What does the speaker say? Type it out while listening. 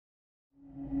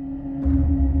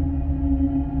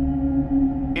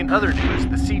In other news,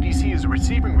 the CDC is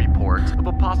receiving reports of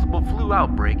a possible flu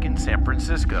outbreak in San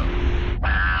Francisco.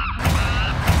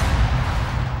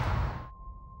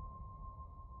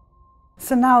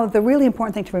 So now the really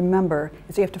important thing to remember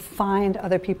is you have to find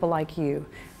other people like you.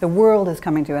 The world is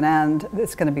coming to an end.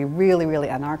 It's going to be really, really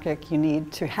anarchic. You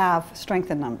need to have strength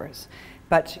in numbers.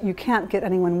 But you can't get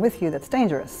anyone with you that's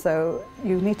dangerous. So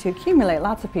you need to accumulate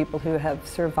lots of people who have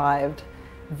survived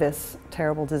this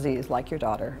terrible disease, like your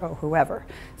daughter or whoever.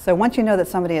 So once you know that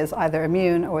somebody is either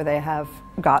immune or they have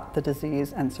got the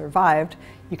disease and survived,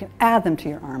 you can add them to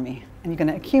your army. And you're going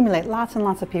to accumulate lots and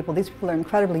lots of people. These people are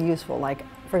incredibly useful. Like,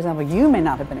 for example, you may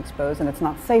not have been exposed and it's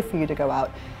not safe for you to go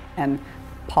out and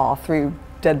paw through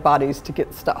dead bodies to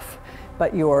get stuff.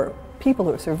 But your people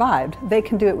who have survived, they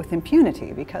can do it with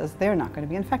impunity because they're not going to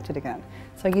be infected again.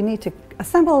 So you need to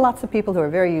assemble lots of people who are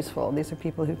very useful. These are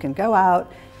people who can go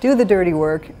out, do the dirty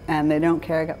work, and they don't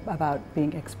care about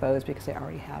being exposed because they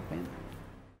already have been.